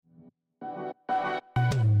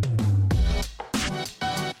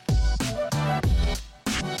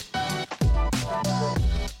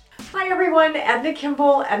everyone, Edna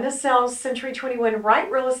Kimball, Edna Sells, Century 21 Right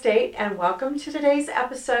Real Estate, and welcome to today's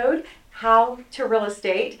episode, How to Real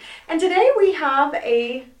Estate. And today we have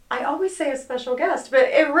I always say a special guest,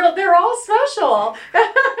 but they're all special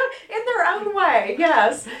in their own way,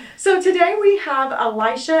 yes. So today we have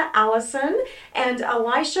Elisha, Allison, and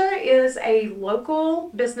Elisha is a local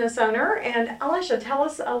business owner. And Elisha, tell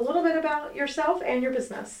us a little bit about yourself and your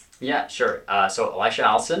business. Yeah, sure. So Elisha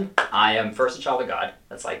Allison, I am first a child of God.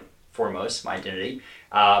 That's like foremost my identity.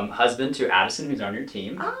 Husband to Allison, who's on your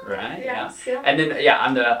team, right? Yes, yeah. And then,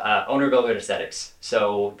 I'm the owner of Elevate Aesthetics.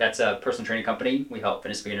 So that's a personal training company. We help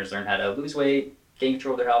fitness beginners learn how to lose weight, gain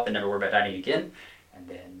control of their health, and never worry about dieting again. And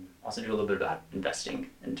then also do a little bit about investing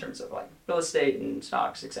in terms of like real estate and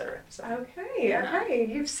stocks, etc. So, Okay.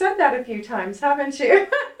 You've said that a few times, haven't you?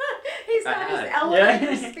 He's got his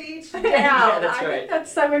elevator speech down. Yeah, that's I right. think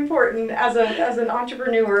that's so important as an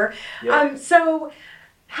entrepreneur. Yep. So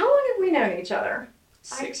how long have we known each other?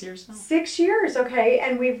 6 years now? 6 years, okay.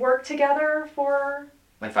 And we've worked together for?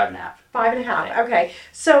 Like 5.5. 5.5, Yeah. okay.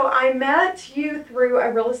 So I met you through a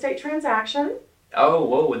real estate transaction. Oh,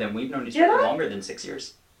 whoa, then we've known each Did other I? longer than 6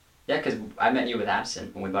 years. Yeah, because I met you with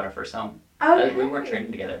Allison when we bought our first home. Okay. We weren't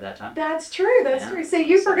training together at that time. That's true. Yeah. True. See,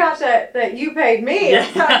 you forgot that you paid me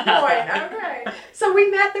at some point. Okay. So we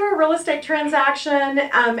met through a real estate transaction,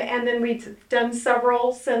 and then we've done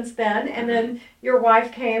several since then. And then your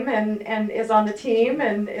wife came and is on the team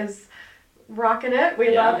and is rocking it.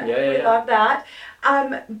 We love that.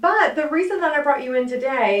 But the reason that I brought you in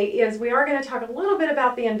today is we are going to talk a little bit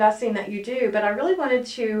about the investing that you do, but I really wanted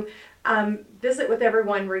to visit with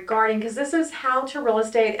everyone regarding, because this is How to Real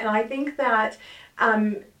Estate, and I think that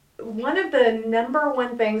one of the number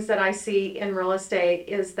one things that I see in real estate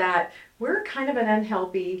is that we're kind of an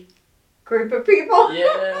unhealthy group of people.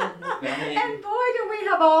 Yeah. And boy, do we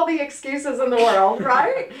have all the excuses in the world,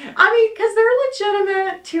 right? I mean, because they're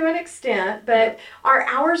legitimate to an extent, but our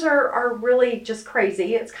hours are really just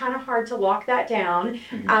crazy. It's kind of hard to lock that down.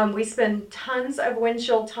 Mm-hmm. We spend tons of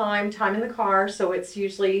windshield time in the car, so it's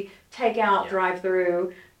usually takeout,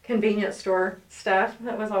 drive-through, convenience store stuff.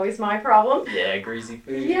 That was always my problem. Yeah, greasy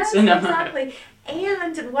foods. Yes, exactly.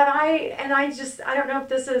 And I don't know if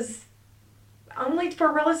this is only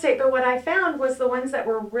for real estate, but what I found was the ones that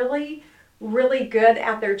were really, really good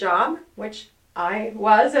at their job, which I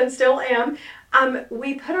was and still am,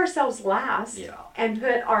 we put ourselves last and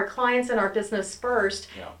put our clients and our business first.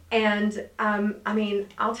 Yeah. And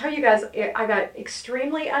I'll tell you guys, I got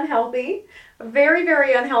extremely unhealthy, very,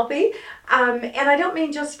 very unhealthy. And I don't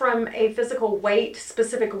mean just from a physical weight,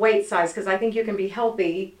 specific weight size, because I think you can be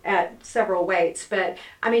healthy at several weights. But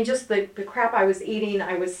I mean, just the crap I was eating,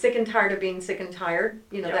 I was sick and tired of being sick and tired,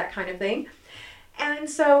 that kind of thing. And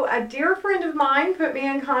so a dear friend of mine put me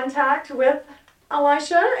in contact with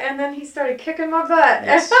Elisha, and then he started kicking my butt.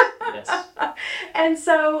 Yes. And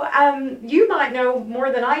so you might know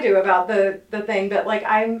more than I do about the thing, but like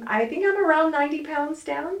I think I'm around 90 pounds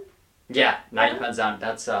down. Yeah, 90 pounds down.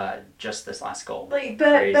 That's just this last goal.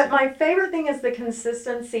 But my favorite thing is the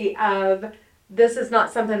consistency of this is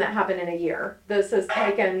not something that happened in a year. This has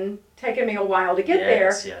taken me a while to get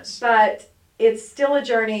there. Yes. But it's still a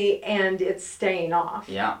journey, and it's staying off.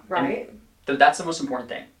 Yeah. Right? And that's the most important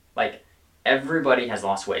thing. Like, everybody has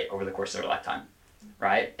lost weight over the course of their lifetime,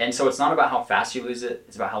 right? And so it's not about how fast you lose it,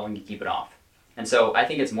 it's about how long you keep it off. And so I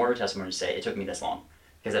think it's more of a testimony to say it took me this long,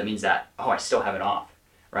 because that means that, I still have it off,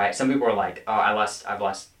 right? Some people are like, I've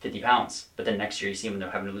lost 50 pounds, but then next year you see them, they're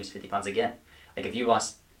having to lose 50 pounds again. Like if you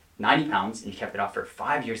lost 90 pounds and you kept it off for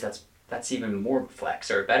 5 years, that's even more flex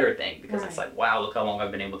or a better thing, because it's like, wow, look how long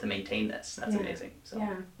I've been able to maintain this. That's amazing. So.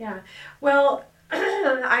 Yeah. Well,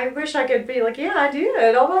 I wish I could be like, I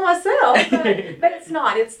did all by myself, but it's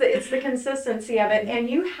not. It's the consistency of it, and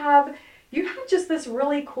you have just this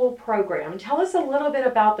really cool program. Tell us a little bit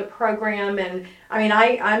about the program, and I mean,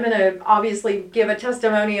 I'm going to obviously give a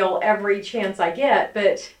testimonial every chance I get,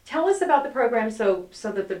 but tell us about the program so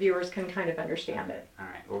that the viewers can kind of understand it. All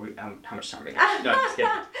right. Well, how much time are we going? No, I'm just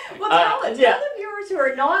kidding. Well, tell the viewers who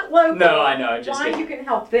are not local. No, I know. Why you can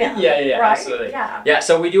help them. Yeah, right? Absolutely. Yeah.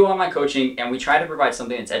 So we do online coaching, and we try to provide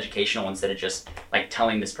something that's educational instead of just like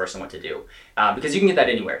telling this person what to do, because you can get that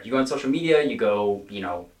anywhere. You go on social media, you go,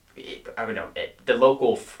 I don't know, the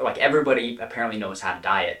local, like everybody apparently knows how to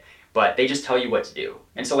diet, but they just tell you what to do.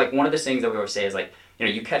 And so like one of the things that we always say is like,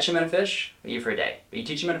 you catch them in a fish, you eat for a day. But you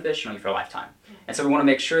teach them in a fish, you eat for a lifetime. And so we want to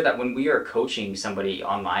make sure that when we are coaching somebody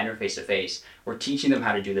online or face-to-face, we're teaching them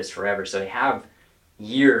how to do this forever. So they have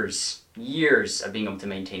years of being able to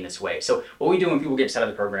maintain this weight. So what we do when people get set up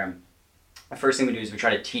the program, the first thing we do is we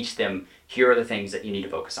try to teach them, here are the things that you need to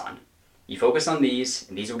focus on. You focus on these,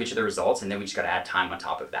 and these will get you the results, and then we just got to add time on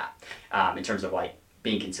top of that in terms of like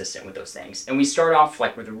being consistent with those things. And we start off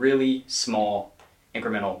like with really small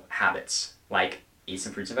incremental habits, like eat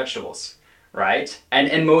some fruits and vegetables, right?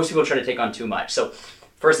 And most people try to take on too much. So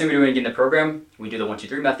first thing we do when we get in the program, we do the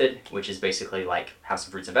 1-2-3 method, which is basically like have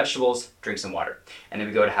some fruits and vegetables, drink some water. And then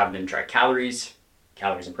we go to have them track calories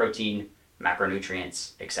and protein,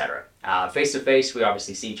 macronutrients, etc. Face-to-face, we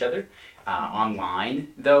obviously see each other.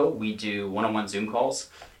 Online, though, we do one-on-one Zoom calls.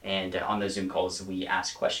 And on those Zoom calls, we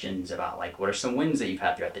ask questions about like, what are some wins that you've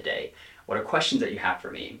had throughout the day? What are questions that you have for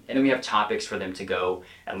me? And then we have topics for them to go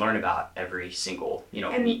and learn about every single,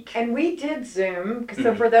 week. And we did Zoom.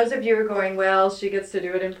 So for those of you who are going, well, she gets to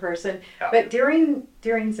do it in person. Yeah. But during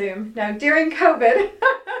COVID,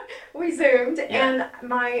 we Zoomed, and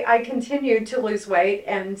I continued to lose weight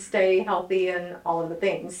and stay healthy and all of the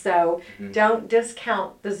things. So don't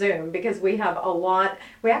discount the Zoom, because we have a lot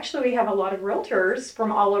of realtors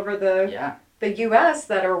from all over the U.S.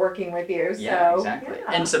 that are working with you. Yeah, exactly.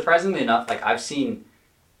 Yeah. And surprisingly enough, like I've seen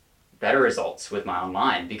better results with my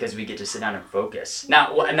online because we get to sit down and focus.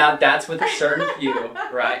 Now that's with a certain few,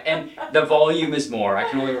 right? And the volume is more. I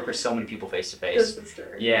can only work with so many people face to face. This is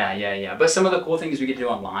true. Yeah. But some of the cool things we get to do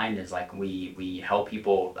online is like we help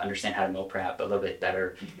people understand how to meal prep a little bit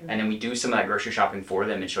better, and then we do some of that grocery shopping for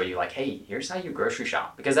them and show you like, hey, here's how you grocery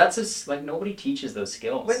shop, because that's just like nobody teaches those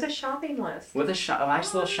skills. With a shopping list. With a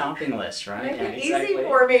nice little shopping list, right? Make it easy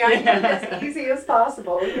for me. I think as easy as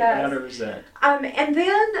possible. Yes. 100%. And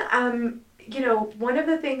then. One of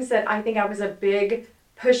the things that I think I was a big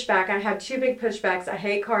pushback, I had 2 big pushbacks. I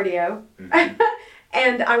hate cardio.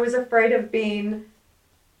 And I was afraid of being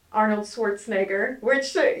Arnold Schwarzenegger,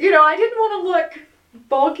 which, I didn't want to look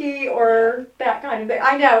bulky or that kind of thing.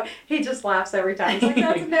 I know. He just laughs every time. He's like,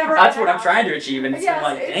 that's never That's what I'm trying to achieve. And yes,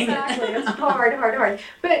 like, dang exactly. it. It's hard.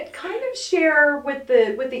 But kind of share with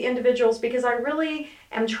the individuals, because I really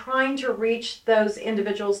am trying to reach those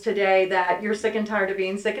individuals today that you're sick and tired of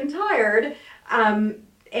being sick and tired,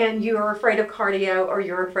 and you're afraid of cardio, or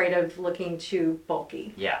you're afraid of looking too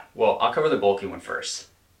bulky. Yeah. Well, I'll cover the bulky one first.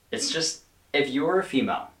 It's just, if you're a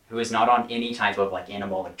female who is not on any type of like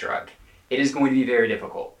anabolic drug, it is going to be very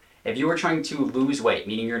difficult. If you are trying to lose weight,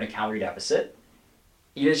 meaning you're in a calorie deficit,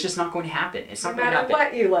 it's just not going to happen. It's not going to happen. No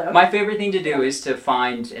matter what you live. My favorite thing to do is to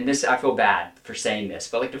find, and this, I feel bad for saying this,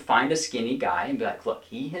 but like to find a skinny guy and be like, look,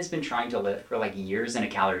 he has been trying to live for like years in a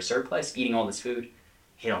calorie surplus, eating all this food.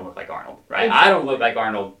 He don't look like Arnold, right? I don't look like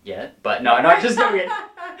Arnold yet, but no, just doing it.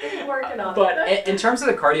 He's working on it. But in terms of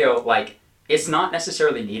the cardio, like, it's not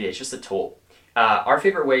necessarily needed. It's just a tool. Our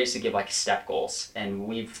favorite way is to give like step goals, and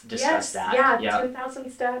we've discussed that. Yeah, 2,000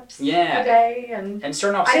 steps a day, and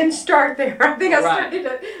starting off. I didn't start there. I think I started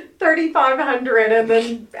at 3,500 and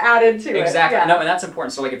then added to it. Exactly. Yeah. No, and that's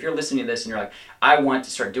important. So like, if you're listening to this and you're like, I want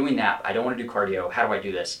to start doing that, I don't want to do cardio. How do I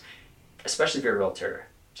do this? Especially if you're a realtor,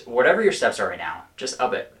 whatever your steps are right now, just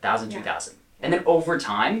up it 1,000, 2,000, and then over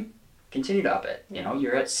time, continue to up it.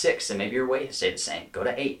 You're at 6, and maybe your weight has stayed the same. Go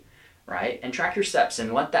to 8. Right? And track your steps,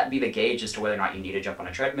 and let that be the gauge as to whether or not you need to jump on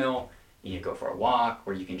a treadmill, you need to go for a walk,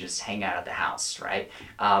 or you can just hang out at the house, right?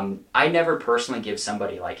 I never personally give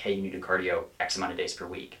somebody like, hey, you need to do cardio X amount of days per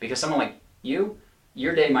week, because someone like you,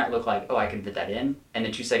 your day might look like, oh, I can fit that in, and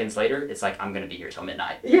then 2 seconds later, it's like, I'm going to be here till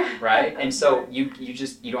midnight, right? And so you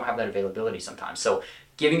don't have that availability sometimes. So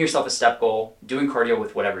giving yourself a step goal, doing cardio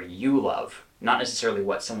with whatever you love, not necessarily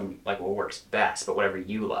what someone like what works best, but whatever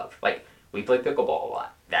you love. Like, we play pickleball a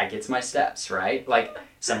lot. That gets my steps, right? Like,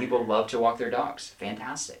 some people love to walk their dogs.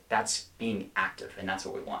 Fantastic. That's being active, and that's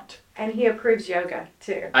what we want. And he approves yoga,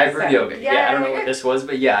 too. I approve yoga. Yeah, I don't know what this was,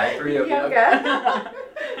 but yeah, I approve yoga.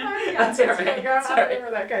 That's all right. I don't know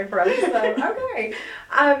where that came from. So, okay.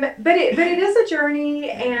 But it is a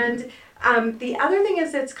journey, and the other thing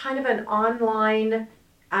is it's kind of an online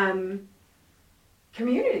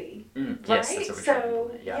community, right? Yes, that's what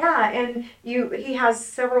we're trying to do. And he has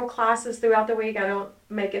several classes throughout the week. I don't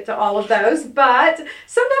make it to all of those, but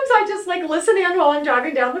sometimes I just like listen in while I'm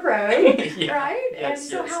driving down the road, right? Yes, and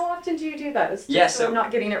so how often do you do those? So I'm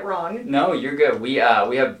not getting it wrong. No, you're good. We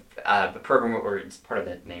have a program, or it's part of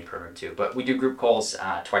the main program too, but we do group calls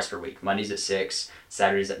twice per week. Mondays at 6,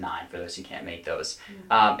 Saturdays at 9 for those who can't make those.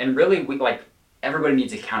 And really, we like, everybody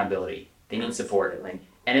needs accountability. They need support. Absolutely.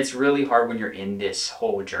 And it's really hard when you're in this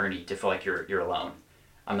whole journey to feel like you're alone.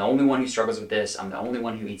 I'm the only one who struggles with this. I'm the only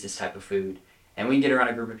one who eats this type of food. And we can get around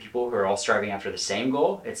a group of people who are all striving after the same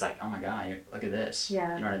goal. It's like, oh my God, look at this.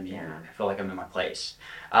 Yeah. You know what I mean? Yeah. I feel like I'm in my place.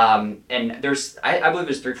 And I believe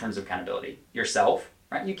there's 3 forms of accountability. Yourself,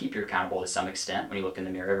 right? You keep you accountable to some extent when you look in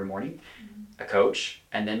the mirror every morning. A coach,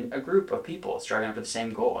 and then a group of people striving after the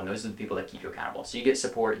same goal, and those are the people that keep you accountable. So you get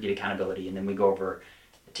support, you get accountability, and then we go over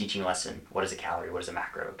a teaching lesson. What is a calorie? What is a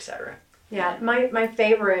macro, etc. Yeah, my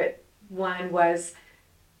favorite one was,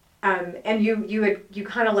 and you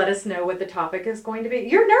kind of let us know what the topic is going to be.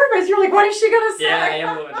 You're nervous. You're like, what is she going to say? Yeah, I am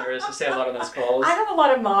a little bit nervous to say a lot of those calls. I have a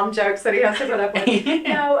lot of mom jokes that he has to put up with.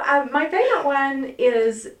 No, my favorite one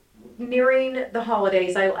is nearing the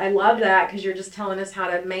holidays. I love that because you're just telling us how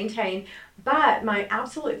to maintain. But my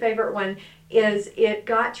absolute favorite one is it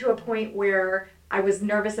got to a point where I was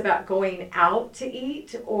nervous about going out to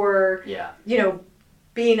eat or,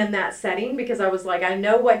 being in that setting because I was like, I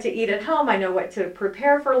know what to eat at home. I know what to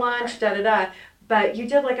prepare for lunch, da-da-da. But you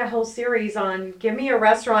did like a whole series on give me a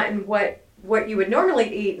restaurant and what you would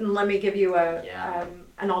normally eat and let me give you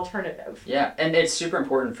an alternative. Yeah, and it's super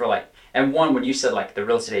important for and one, when you said the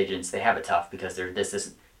real estate agents, they have it tough because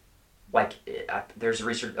there's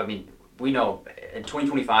research, we know in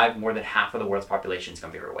 2025, more than half of the world's population is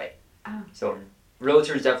going to be overweight. Oh. So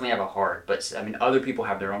realtors definitely have it hard, but other people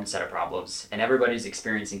have their own set of problems, and everybody's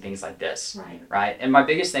experiencing things like this, right? And my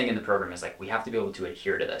biggest thing in the program is we have to be able to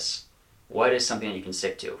adhere to this. What is something that you can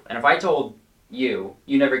stick to? And if I told you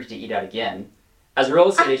never get to eat out again, as a real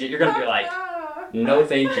estate agent, you're going to be like, no,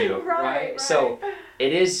 thank you, right? So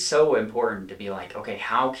it is so important to be like, okay,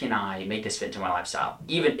 how can I make this fit into my lifestyle?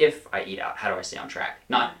 Even if I eat out, how do I stay on track?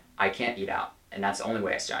 Not, I can't eat out, and that's the only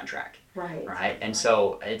way I stay on track. Right. And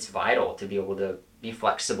so it's vital to be able to be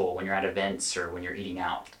flexible when you're at events or when you're eating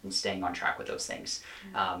out and staying on track with those things.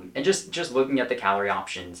 And just looking at the calorie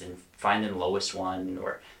options and finding the lowest one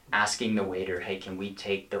or asking the waiter, hey, can we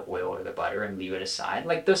take the oil or the butter and leave it aside?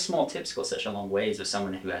 Those small tips go such a long ways with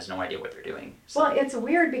someone who has no idea what they're doing. So. Well, it's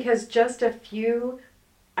weird because just a few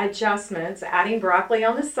adjustments, adding broccoli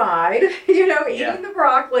on the side, eating the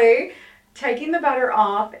broccoli, taking the butter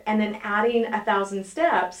off, and then adding 1,000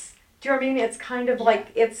 steps. Do you know what I mean? It's kind of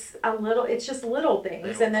it's just little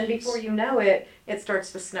things. And then before you know it, it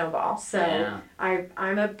starts to snowball. So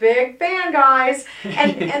I'm a big fan, guys.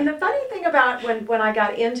 And the funny thing about when I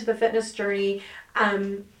got into the fitness journey,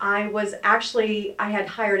 I had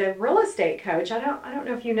hired a real estate coach. I don't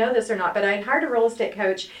know if you know this or not, but I had hired a real estate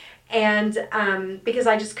coach. And because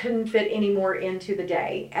I just couldn't fit any more into the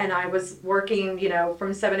day. And I was working,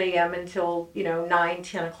 from 7 a.m. until, 9,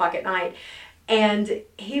 10 o'clock at night. And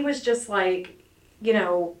he was just like,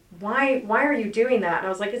 why are you doing that? And I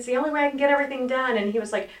was like, it's the only way I can get everything done. And he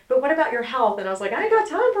was like, but what about your health? And I was like, I ain't got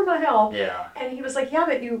time for my health. Yeah. And he was like, yeah,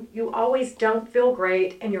 but you always don't feel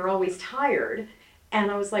great and you're always tired. And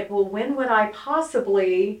I was like, well, when would I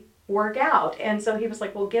possibly work out? And so he was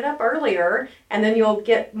like, well, get up earlier and then you'll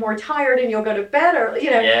get more tired and you'll go to bed early,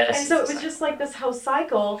 Yes, and so it was just like this whole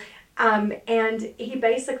cycle. And he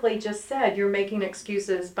basically just said, you're making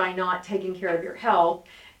excuses by not taking care of your health.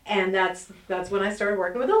 And that's when I started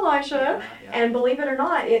working with Elisha. Yeah. And believe it or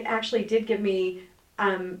not, it actually did give me,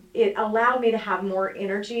 it allowed me to have more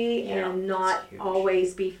energy and not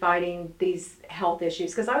always be fighting these health issues.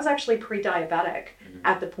 Because I was actually pre-diabetic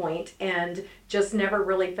at the point and just never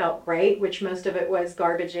really felt great, which most of it was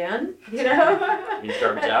garbage in, Means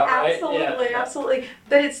garbage out, right? Absolutely, absolutely.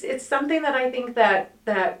 But it's something that I think that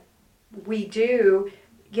we do,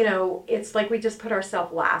 it's like we just put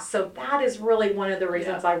ourselves last. So that is really one of the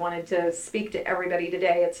reasons I wanted to speak to everybody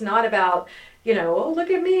today. It's not about, oh, look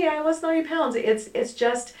at me, I lost 90 pounds. It's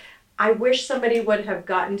just, I wish somebody would have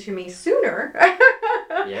gotten to me sooner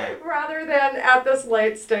rather than at this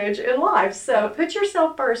late stage in life. So put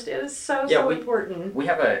yourself first. It is so important. We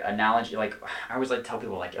have an analogy, I always like to tell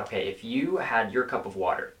people, okay, if you had your cup of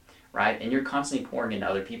water, right, and you're constantly pouring into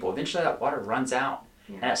other people, eventually that water runs out.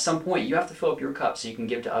 Yeah. And at some point, you have to fill up your cup so you can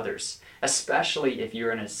give to others, especially if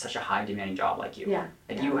you're in such a high demanding job like you.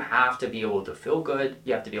 You have to be able to feel good.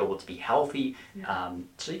 You have to be able to be healthy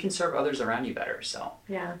so you can serve others around you better. So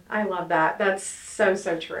yeah, I love that. That's so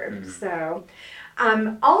true. So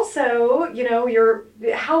also,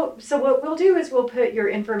 so what we'll do is we'll put your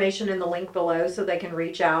information in the link below so they can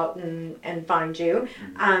reach out and find you.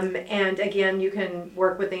 And again, you can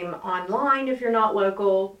work with him online if you're not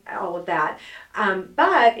local, all of that.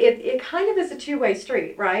 But it kind of is a two-way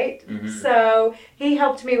street, right? So he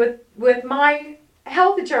helped me with my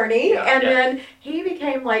health journey, then he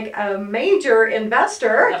became like a major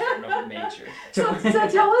investor. So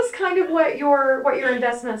tell us kind of what your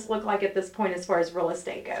investments look like at this point as far as real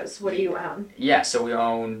estate goes. What do you own? Yeah, so we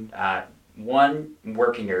own one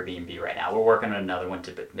working Airbnb right now. We're working on another one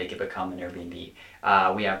to make it become an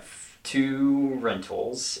Airbnb. We have 2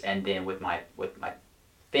 rentals, and then with my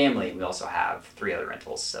family, we also have 3 other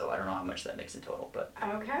rentals. So I don't know how much that makes in total, but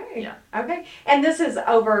Okay. Yeah. Okay. And this is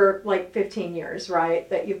over like 15 years, right?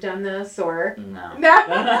 That you've done this, or no.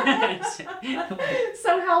 no?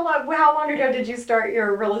 So how long ago did you start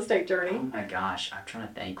your real estate journey? Oh my gosh, I'm trying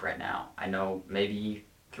to think right now. I know maybe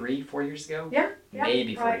 3-4 years ago. Yeah.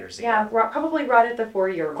 Maybe 4 right. years ago. Yeah, probably right at the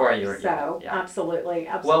 4-year mark. 4 year, So yeah. absolutely.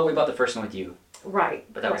 Well, we bought the first one with you, Right.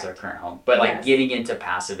 but that was our current home. But like Yes. getting into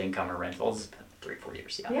passive income or rentals has been 3-4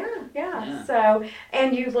 years. Yeah. Yeah. So,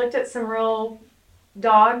 and you looked at some real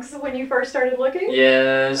dogs when you first started looking?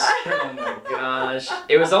 Yes. Oh my gosh.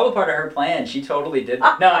 It was all a part of her plan. She totally did.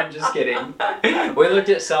 No, I'm just kidding. We looked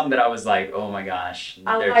at some that I was like, oh my gosh,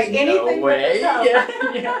 I'm there's like, no anything but way. this.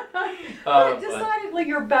 Yeah. But But- decidedly,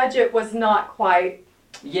 your budget was not quite.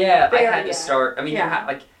 Yeah, I There had to yet. start. I mean, Yeah. you have,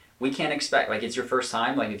 like, we can't expect, like, it's your first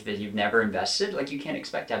time, like, if you've never invested, like, you can't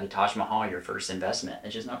expect to have the Taj Mahal your first investment.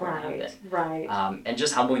 It's just not going to happen. Right. And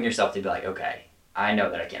just humbling yourself to be like, okay, I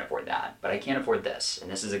know that I can't afford that, but I can afford this,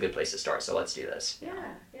 and this is a good place to start, so let's do this.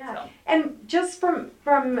 Yeah. So. And just from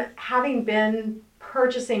having been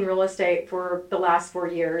purchasing real estate for the last 4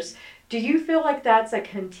 years, do you feel like that's a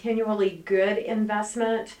continually good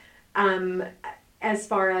investment, as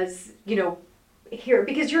far as, here,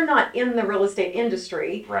 because you're not in the real estate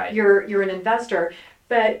industry, Right. You're an investor,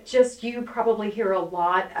 but just you probably hear a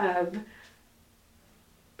lot of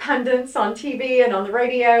pundits on TV and on the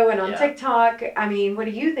radio and on Yeah. TikTok. I mean, what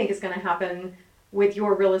do you think is going to happen with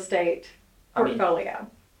your real estate I mean, portfolio?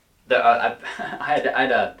 I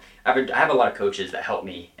have a lot of coaches that help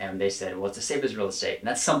me, and they said, well, it's as safe as real estate. And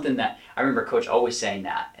that's something that I remember Coach always saying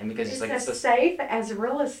that. And because It's like, as safe as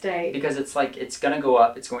real estate. because it's like, it's going to go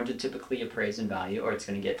up, it's going to typically appraise in value, or it's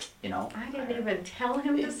going to get, I didn't even tell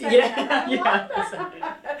him to say Yeah, that. I yeah. love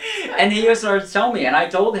that. And he started to tell me, and I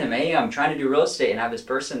told him, hey, I'm trying to do real estate, and I have this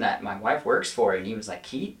person that my wife works for, and he was like,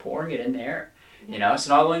 keep pouring it in there. So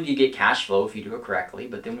not only do you get cash flow if you do it correctly,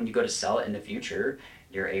 but then when you go to sell it in the future,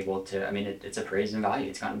 you're able to, I mean, it's appraised in value.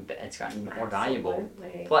 It's gotten more valuable.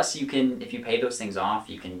 Absolutely. Plus, you can, if you pay those things off,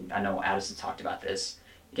 you can, I know Allison talked about this,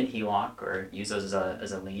 you can HELOC or use those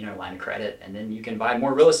as a lien or line of credit, and then you can buy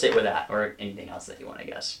more real estate with that, or anything else that you want, I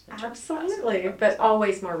guess. Absolutely, but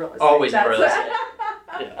always more real estate. Always more That's- real estate.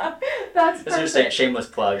 Yeah. That's This is perfect. just a shameless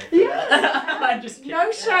plug. Yes. I'm just kidding.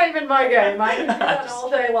 No shame in my game. I can do that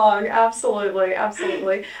all day long. Absolutely.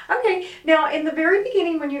 Okay. Now, in the very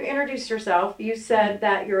beginning, when you introduced yourself, you said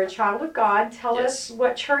that you're a child of God. Tell us, Yes.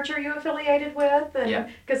 what church are you affiliated with? And Yeah.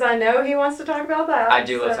 because I know he wants to talk about that. I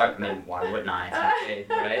do love so. talking. I mean, why wouldn't I? Okay,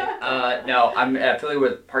 right? No, I'm affiliated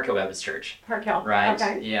with Park Hill Baptist Church. Park Hill. Right.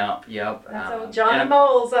 Okay. Yep. That's old and John I'm-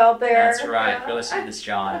 Moles out there. That's right. Yeah. You're listening to this,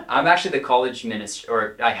 John. I'm actually the college minister, or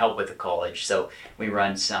I help with the college. So we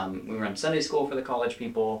run Sunday school for the college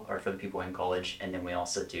people, or for the people in college, and then we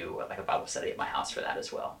also do like a Bible study at my house for that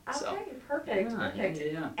as well. So. Okay. Perfect.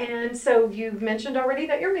 Yeah. And so you've mentioned already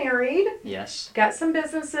that you're married. Yes. Got some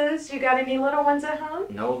businesses. You got any little ones at home?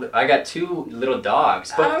 No, I got 2 little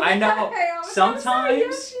dogs, but I know Okay, I was gonna sometimes. say,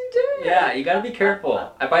 yes, you do. Yeah, you gotta be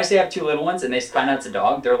careful. If I say I have 2 little ones and they find out it's a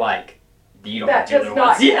dog, they're like, you don't That have 2 does little not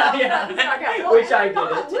ones. count. Yeah, That does not count. yeah. Well, Which I they're not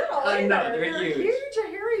get it. little I know, either. they're huge. Huge,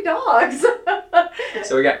 hairy dogs.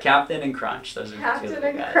 So we got Captain and Crunch. Those are the 2 Captain little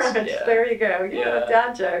and guys. Crunch. Yeah. There you go. Yeah.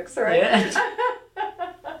 Dad jokes, right? Yeah.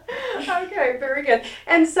 Okay, very good.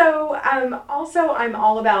 And so, also, I'm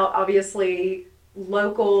all about, obviously,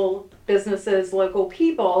 local businesses, local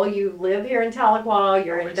people. You live here in Tahlequah.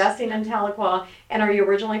 You're Always. investing in Tahlequah. And are you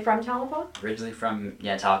originally from Tahlequah? Originally from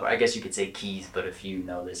Tahlequah. I guess you could say Keys, but if you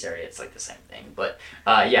know this area, it's like the same thing. But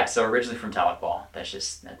so originally from Tahlequah.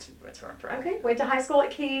 That's where I'm from. Okay. Went to high school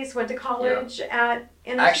at Keys. Went to college at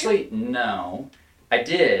NSU. Actually, no. I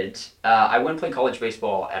did. I went and played college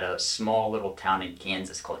baseball at a small little town in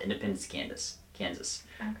Kansas called Independence, Kansas.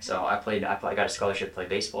 Okay. So I got a scholarship to play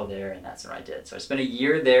baseball there, and that's what I did. So I spent a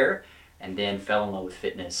year there, and then fell in love with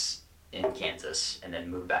fitness in Kansas, and then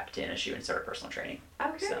moved back to NSU and started personal training.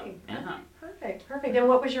 Okay. So, yeah. Perfect. And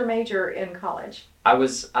what was your major in college? I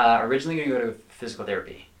was originally going to go to physical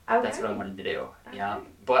therapy. Okay. That's what I wanted to do. Yeah. Okay.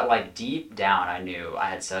 But like deep down, I knew I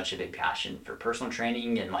had such a big passion for personal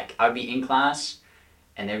training, and like I'd be in class,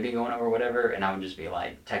 and they'd be going over whatever, and I would just be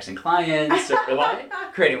like texting clients or like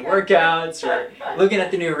creating workouts or looking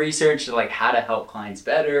at the new research of like how to help clients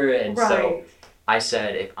better. And so Right. I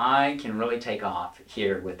said, if I can really take off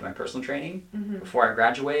here with my personal training Mm-hmm. before I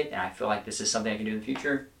graduate, and I feel like this is something I can do in the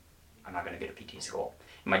future, I'm not going to go to PT school.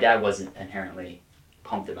 And my dad wasn't inherently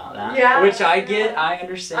pumped about that, Yeah, which I get, yeah. I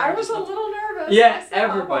understand. I was a little nervous. Yeah, myself.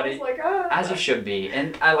 everybody. I was like, oh. As you should be.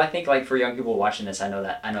 And I think like for young people watching this, I know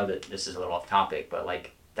that this is a little off topic, but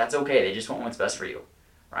like that's okay. They just want what's best for you.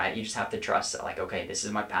 right? You just have to trust that, like, okay, this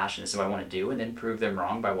is my passion, this is what I want to do, and then prove them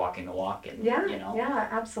wrong by walking the walk, and you know. Yeah,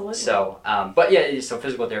 absolutely. So, but yeah, so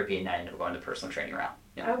physical therapy, and then I ended up going the personal training route.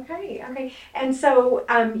 Yeah. Okay. And so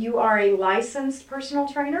you are a licensed personal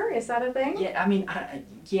trainer, is that a thing? Yeah, I mean,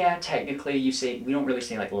 yeah, technically you say, we don't really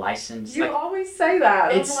say like licensed. You like, always say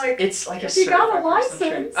that. It's I'm like, it's like if a you got a certified personal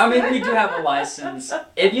trainer. license. I mean, we do have a license.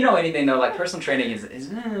 If you know anything though, like personal training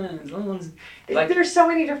is like, there's so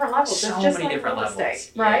many different levels. so it's just many like different real levels.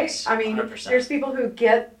 estate, right? Yes, I mean, 100%. there's people who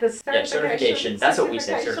get the certification. That's what we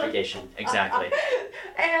say, certification. Exactly.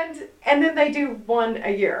 and then they do one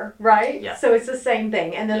a year, right? Yeah. So it's the same thing.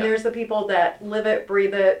 And then there's the people that live it,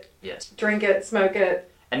 breathe it, yes, drink it, smoke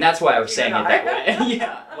it. And that's why I was saying it that way.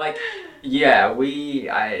 Yeah, like, yeah,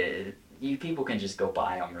 you people can just go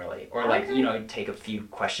buy them really, or like take a few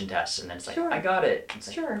question tests and then it's like I got it.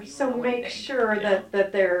 It's like, So make sure that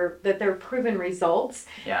they're proven results.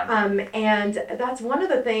 Yeah. And that's one of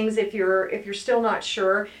the things if you're still not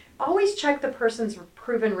sure, always check the person's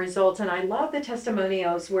proven results. And I love the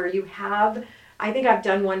testimonials where you have. I think I've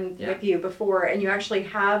done one with you before, and you actually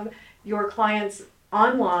have your clients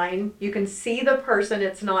online. You can see the person.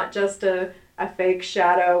 It's not just a fake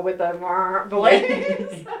shadow with a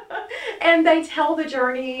voice. And they tell the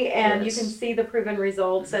journey, and you can see the proven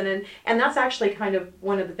results. And that's actually kind of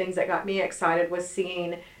one of the things that got me excited was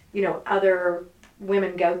seeing, other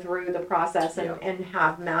women go through the process and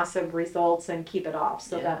have massive results and keep it off.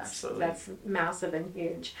 So that's massive and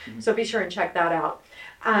huge. Mm-hmm. So be sure and check that out.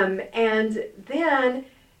 And then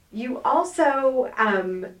you also,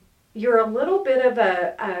 you're a little bit of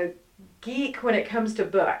a geek when it comes to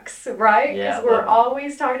books, right? Because we're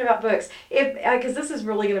always talking about books. Because this is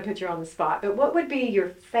really going to put you on the spot. But what would be your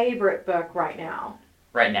favorite book right now?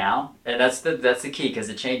 Right now, and that's the key because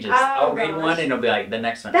it changes. I'll read one and it'll be like the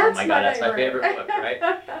next one. That's oh my god, that's my favorite book, right?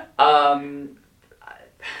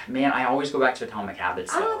 Man, I always go back to Atomic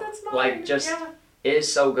Habits. Though. That's mine. Like it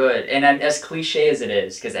is so good, and as cliche as it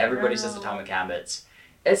is, because everybody says Atomic Habits.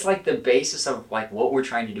 It's like the basis of like what we're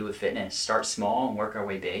trying to do with fitness. Start small and work our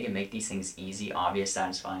way big and make these things easy, obvious,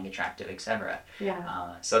 satisfying, attractive, etc.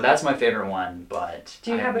 Yeah. So that's my favorite one, but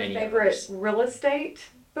do you have a favorite real estate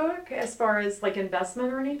book as far as like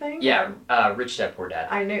investment or anything? Yeah, Rich Dad Poor Dad.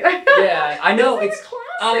 I knew. Yeah, I know. It's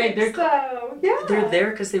classic. They're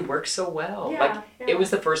there because they work so well. It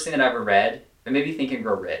was the first thing that I ever read. And maybe Think and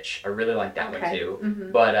Grow Rich. I really like that one too.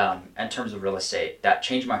 Mm-hmm. But in terms of real estate, that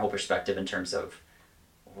changed my whole perspective in terms of,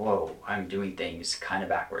 whoa, I'm doing things kind of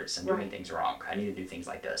backwards. I'm doing things wrong. I need to do things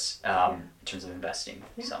like this in terms of investing.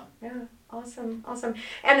 Awesome.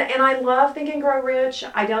 And I love Think and Grow Rich.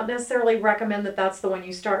 I don't necessarily recommend that that's the one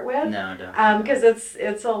you start with. No, don't. Because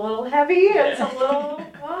it's a little heavy. Yeah. It's a little...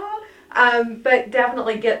 but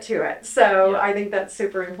definitely get to it. So I think that's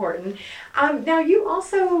super important. Now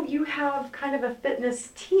you have kind of a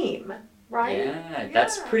fitness team, right? Yeah,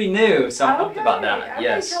 that's pretty new. So I'm pumped about that. Okay,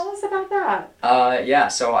 yes. Tell us about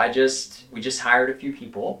that. So we just hired a few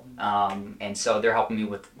people, and so they're helping me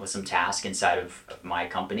with some tasks inside of my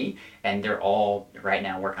company, and they're all right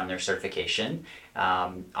now working on their certification.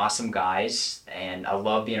 Awesome guys, and I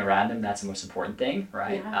love being around them. That's the most important thing,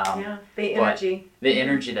 right? The energy. The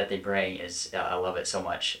energy that they bring is, I love it so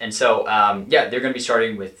much. And so, they're going to be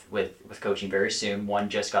starting with coaching very soon. One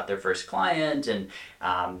just got their first client, and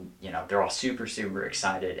they're all super, super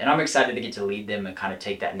excited. And I'm excited to get to lead them and kind of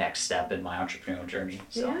take that next step in my entrepreneurial journey.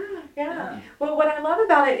 So, yeah. Well, what I love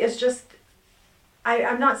about it is just,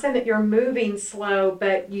 I'm not saying that you're moving slow,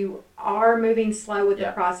 but you are moving slow with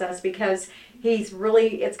the process because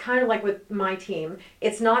it's kind of like with my team.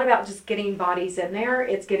 It's not about just getting bodies in there.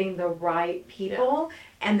 It's getting the right people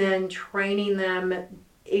and then training them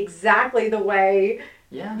exactly the way,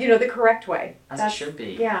 the correct way. As it should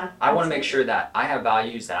be. Yeah. I want to make sure that I have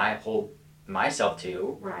values that I hold myself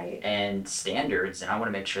to and standards, and I want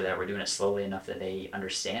to make sure that we're doing it slowly enough that they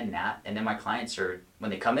understand that, and then my clients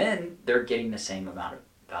when they come in, they're getting the same amount of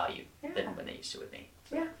value than when they used to with me.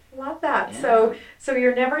 Love that. So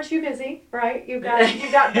you're never too busy, right? You got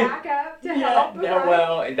backup to help.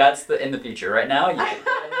 Well, that's in the future. Right now,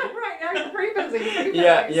 right now you're pretty busy.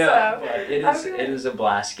 Yeah. So, it is a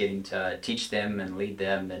blast getting to teach them and lead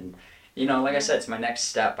them, and like I said, it's my next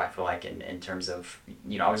step. I feel like in terms of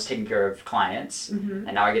I was taking care of clients, and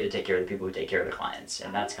now I get to take care of the people who take care of the clients,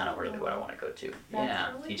 and that's kind of really what I want to go to.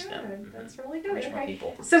 Teach them. Mm-hmm. That's really good. Reach more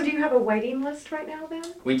people. So, do you have a waiting list right now, then?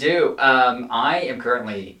 We do. I am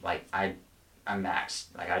currently I'm maxed.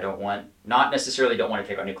 I not necessarily don't want to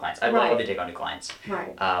take on new clients. I love to take on new clients.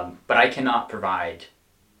 Right. But I cannot provide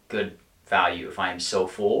good value if I am so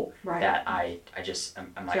full Right. that I'm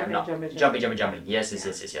like, I'm not Jumping. jumping. Yes.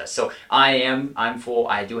 So I'm full.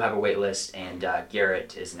 I do have a wait list, and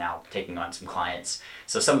Garrett is now taking on some clients.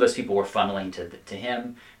 So some of those people were funneling to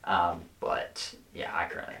him, but yeah, I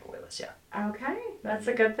currently have a wait list. Yeah. Okay, that's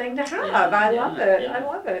a good thing to have. Yeah, I love it. yeah. I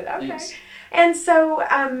love it. Okay. Thanks. And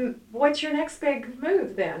so, what's your next big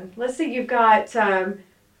move then? Let's see, you've got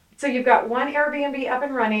so you've got one Airbnb up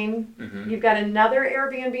and running. Mm-hmm. You've got another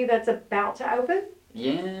Airbnb that's about to open.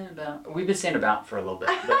 Yeah, we've been saying about for a little bit.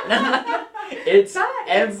 But it's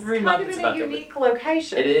every month. It's kind of about in a unique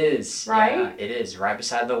location. It is, right? Yeah, it is right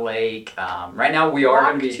beside the lake. Right now we are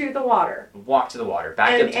going to be to the water. Walk to the water.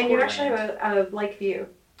 Back up to And you Portland. actually have a lake view.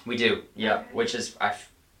 We do, yeah. Okay. Which is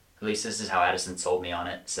at least this is how Addison sold me on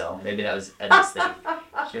it. So maybe that was Edna's thing.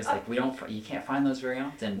 She was like, you can't find those very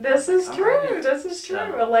often. This is All true. right. This is true.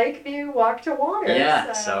 So- A lake view, walk to water.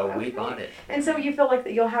 Yeah, so we okay. bought it. And so you feel like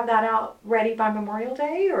that you'll have that out ready by Memorial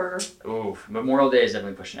Day, or Ooh, Memorial Day is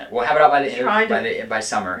definitely pushing it. We'll have it out by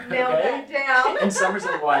summer. nail that down? And summer's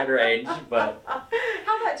a wide range, but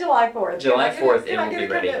How about July 4th? July 4th Can I it get will a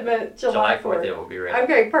be ready. commitment? July 4th it will be ready.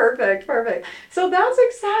 Okay, perfect. So that's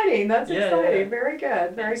exciting. That's Yeah, exciting. yeah. Very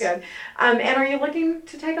good. Very Thanks. good. And are you looking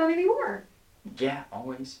to take on any more? Yeah,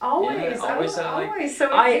 always. Always. Yeah, always. Always. So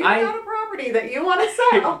if I- you've got a property that you want to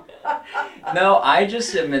sell. No, I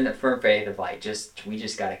just am in the firm faith of like, we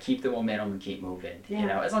just got to keep the momentum and keep moving. Yeah. You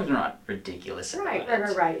know, as long as we're not ridiculous about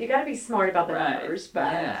it. Right. You got to be smart about the Right. numbers.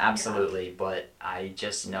 But, Yeah, absolutely. But I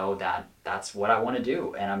just know that that's what I want to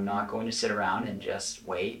do, and I'm not going to sit around and just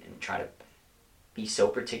wait and try to be so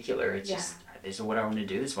particular. It's just, this is what I want to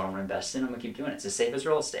do. This is what I want to invest in. I'm going to keep doing it. It's as safe as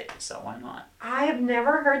real estate, so why not? I have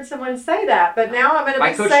never heard someone say that, but now I'm going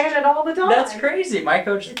My to be coach- saying it all the time. That's crazy. My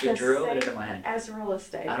coach It's could as drill it safe into my head. as real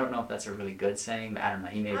estate. I don't know if that's a really good saying, but I don't know.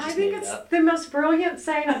 He may have I just think made it it's up. the most brilliant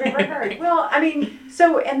saying I've ever heard. Well, I mean,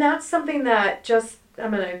 and that's something that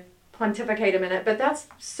I'm going to pontificate a minute, but that's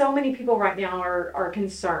so many people right now are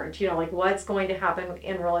concerned, like what's going to happen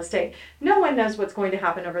in real estate. No one knows what's going to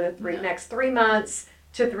happen over the next 3 months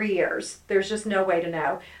to 3 years. There's just no way to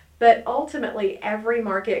know. But ultimately, every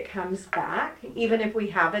market comes back, even if we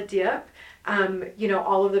have a dip.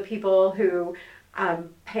 All of the people who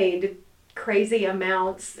paid crazy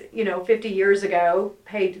amounts, 50 years ago,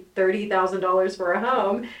 paid $30,000 for a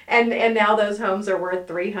home, and now those homes are worth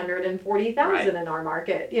 $340,000 in our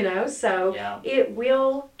market. So it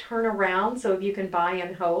will turn around. So if you can buy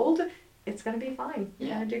and hold, it's going to be fine.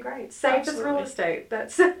 You're going to do great. Safe as real estate.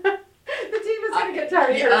 That's the team is going to get tired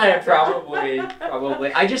of hearing that.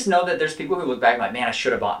 Probably. I just know that there's people who look back like, man, I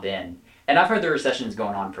should have bought then. And I've heard the recession's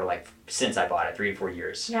going on for since I bought it, 3 to 4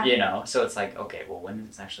 years. Yeah. So it's like, okay, well, when is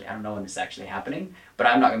this actually? I don't know when this is actually happening, but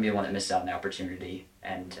I'm not going to be the one that misses out on the opportunity.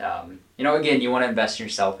 And again, you want to invest in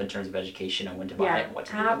yourself in terms of education and when to buy it and what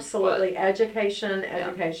to do. Absolutely.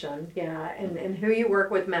 Education. Yeah. And who you work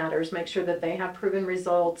with matters. Make sure that they have proven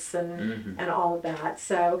results and all of that.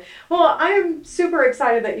 So, well, I am super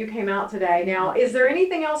excited that you came out today. Now, is there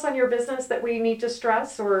anything else on your business that we need to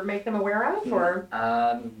stress or make them aware of? Or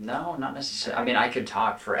no, not necessarily. I mean, I could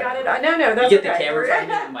talk forever. got it. No, that's you get okay. the camera from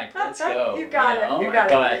me, I'm like, let's go. You got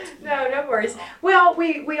it. No worries. Well,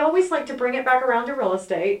 we always like to bring it back around to real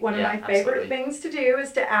estate. One of my favorite things to do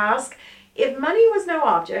is to ask, if money was no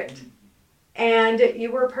object and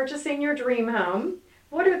you were purchasing your dream home,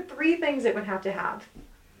 what are 3 things it would have to have?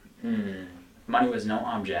 Money was no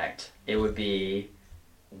object. It would be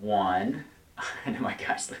 1. I know my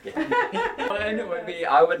guys look at me. 1 would be,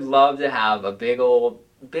 I would love to have a big old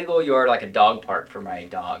yard, like a dog park for my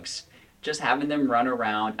dogs. Just having them run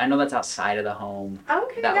around. I know that's outside of the home.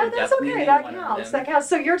 Okay, That's okay. That counts.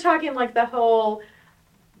 So you're talking like the whole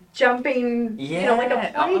jumping, like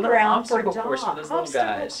a playground for dogs. Course for those little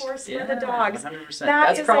guys. Course for the dogs. 100%.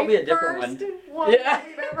 That's probably a different one. We've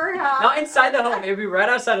ever had. Not inside the home. It would be right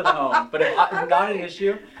outside of the home, but if not an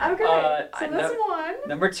issue. Okay. So that's 1.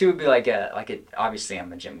 Number 2 would be obviously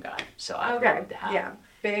I'm a gym guy, so I would love to have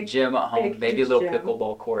big gym at home, maybe a little gym.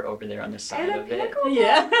 pickleball court over there on the side And of a it.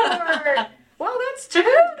 pickleball court. Well, that's 2.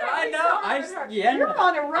 I know. You're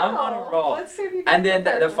on a roll. I'm on a roll. Let's see if you And then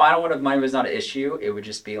the final one of mine was not an issue. It would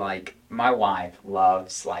just be like, my wife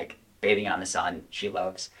loves bathing out in the sun. She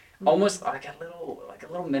loves almost like a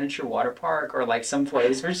little miniature water park or some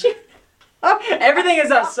place where she. Everything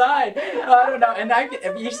is outside. I don't know.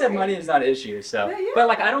 And you said money is not an issue, so. Yeah.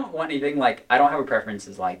 But I don't want anything I don't have a preference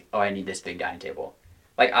as I need this big dining table.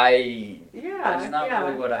 That's not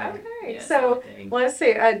really what I. Okay. So let's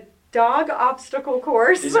see. A dog obstacle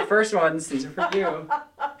course. These are first ones. These are for you.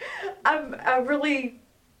 A really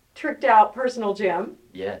tricked out personal gym.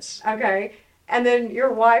 Yes. Okay. and then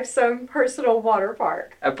your wife's own personal water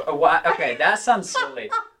park. Okay, that sounds silly.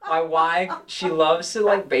 My wife, she loves to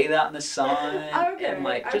like bathe out in the sun and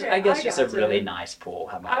like just I guess just a really nice pool.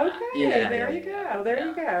 How about that? Okay, there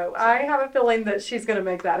you go. I have a feeling that she's going to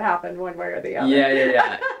make that happen one way or the other.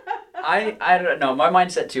 Yeah. I don't know. My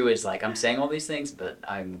mindset too is like I'm saying all these things, but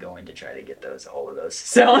I'm going to try to get all of those.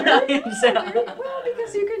 So well,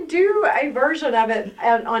 because you can do a version of it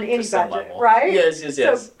on any budget, level. right? Yes.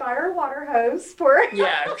 So buy her a water hose for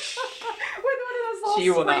yeah. with one of those She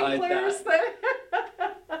will little not like sprinklers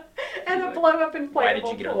that. and a blow up inflatable Why did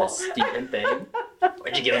you get on this stupid thing?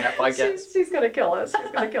 Why'd you get on that podcast? She's gonna kill us.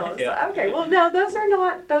 She's gonna kill us. Yeah. Okay. Well, no, those are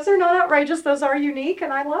not outrageous. Those are unique,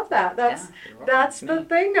 and I love that. That's the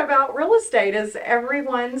thing about real estate is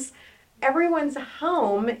everyone's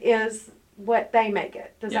home is what they make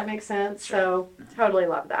it. Does that make sense? Sure. So totally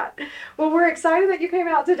love that. Well, we're excited that you came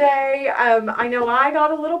out today. I know I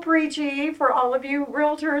got a little preachy for all of you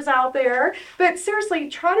realtors out there, but seriously,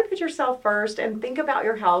 try to put yourself first and think about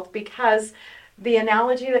your health, because the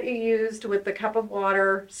analogy that you used with the cup of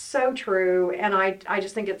water, so true, and I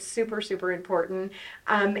just think it's super, super important.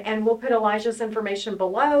 And we'll put Elijah's information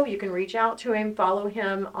below. You can reach out to him, follow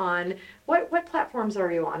him on, what platforms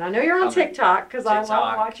are you on? I know you're on TikTok, because I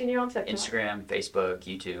love watching you on TikTok. Instagram, Facebook,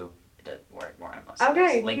 YouTube. More on most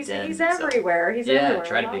okay, LinkedIn, he's everywhere. He's everywhere.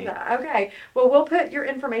 Try to be. Okay, well, we'll put your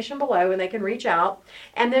information below and they can reach out.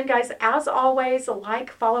 And then, guys, as always,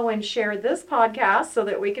 like, follow, and share this podcast so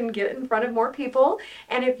that we can get in front of more people.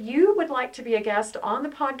 And if you would like to be a guest on the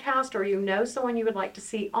podcast, or you know someone you would like to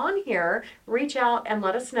see on here, reach out and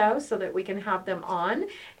let us know so that we can have them on.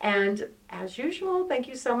 And as usual, thank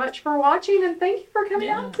you so much for watching, and thank you for coming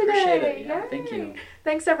out today. Appreciate it. Yeah, thank you.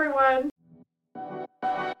 Thanks, everyone.